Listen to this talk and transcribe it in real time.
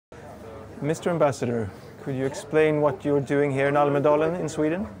Mr. Ambassador, could you explain what you're doing here in Almedalen in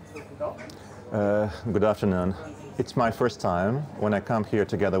Sweden? Good afternoon. It's my first time when I come here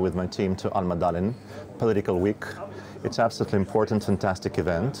together with my team to Almedalen Political Week. It's absolutely important, fantastic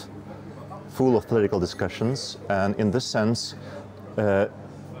event, full of political discussions, and in this sense,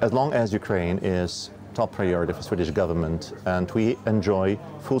 as long as Ukraine is top priority for Swedish government and we enjoy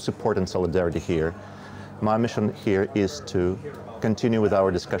full support and solidarity here, my mission here is to continue with our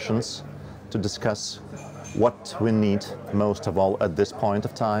discussions, to discuss what we need most of all at this point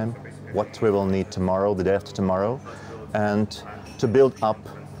of time, what we will need tomorrow, the day after tomorrow, and to build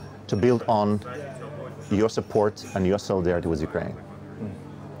on your support and your solidarity with Ukraine.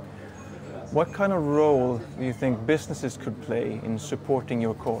 What kind of role do you think businesses could play in supporting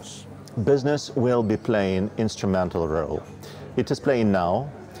your cause? Business will be playing instrumental role. It is playing now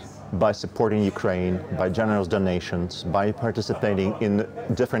by supporting Ukraine, by generous donations, by participating in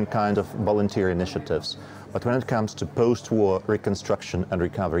different kinds of volunteer initiatives. But when it comes to post-war reconstruction and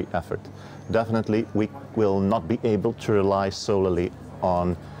recovery effort, definitely we will not be able to rely solely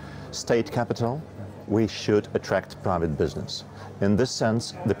on state capital. We should attract private business. In this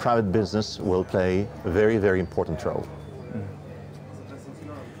sense, the private business will play a very, very important role.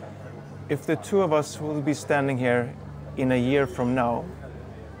 If the two of us will be standing here in a year from now,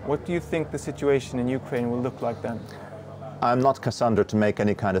 what do you think the situation in Ukraine will look like then? I'm not Cassandra to make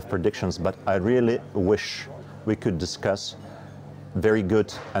any kind of predictions, but I really wish we could discuss very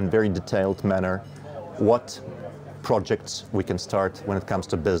good and very detailed manner what projects we can start when it comes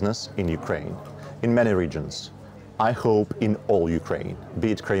to business in Ukraine, in many regions. I hope in all Ukraine, be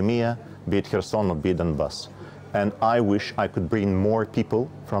it Crimea, be it Kherson, or be it Donbass. And I wish I could bring more people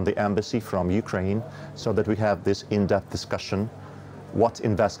from the embassy, from Ukraine, so that we have this in-depth discussion, what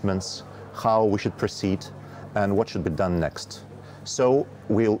investments, how we should proceed, and what should be done next. So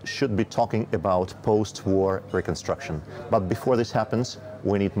we should be talking about post-war reconstruction. But before this happens,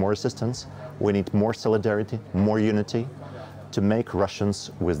 we need more assistance, we need more solidarity, more unity to make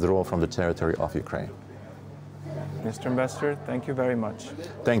Russians withdraw from the territory of Ukraine. Mr. Ambassador, thank you very much.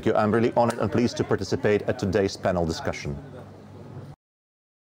 Thank you. I'm really honored and pleased to participate at today's panel discussion.